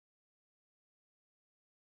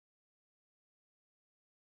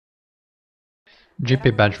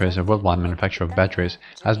GP Batteries, a worldwide manufacturer of batteries,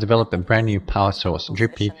 has developed a brand new power source,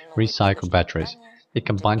 GP ReCyko Batteries. It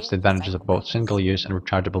combines the advantages of both single-use and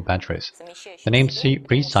rechargeable batteries. The name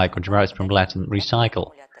ReCyko derives from Latin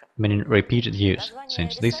recycle, meaning repeated use,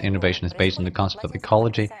 since this innovation is based on the concept of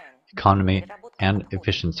ecology, economy, and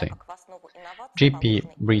efficiency. GP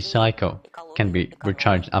ReCyko can be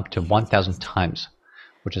recharged up to 1000 times,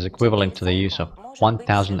 which is equivalent to the use of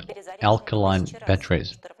 1000 alkaline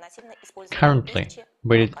batteries. Currently,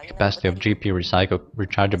 rated capacity of GP ReCyko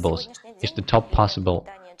rechargeables is the top possible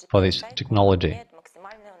for this technology,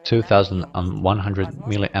 2100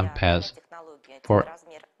 mAh for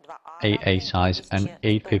AA size and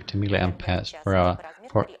 850 mAh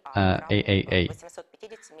for AAA.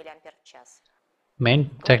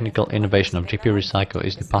 Main technical innovation of GP ReCyko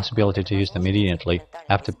is the possibility to use them immediately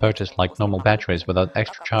after purchase like normal batteries without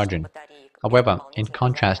extra charging. However, in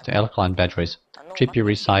contrast to alkaline batteries, GP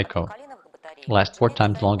ReCyko lasts 4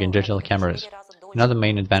 times longer in digital cameras. Another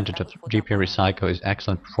main advantage of GP ReCyko is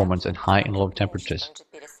excellent performance at high and low temperatures.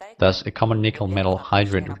 Thus, a common nickel-metal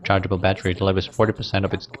hydride rechargeable battery delivers 40%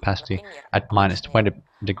 of its capacity at minus 20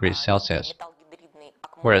 degrees Celsius,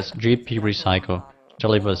 whereas GP ReCyko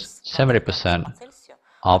delivers 70%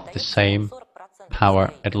 of the same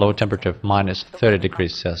power at low temperature of minus 30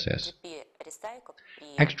 degrees Celsius.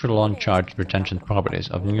 Extra long charge retention properties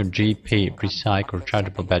of new GP ReCyko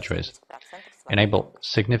rechargeable batteries enable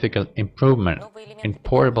significant improvement in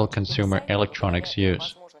portable consumer electronics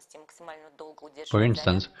use. For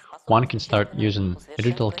instance, one can start using a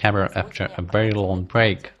digital camera after a very long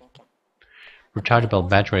break. Rechargeable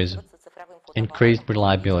batteries increase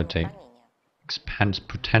reliability, expands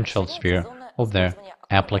potential sphere of their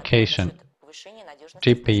application.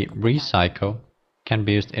 GP ReCyko can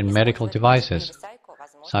be used in medical devices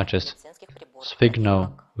such as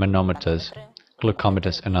sphygmomanometers,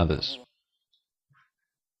 glucometers, and others.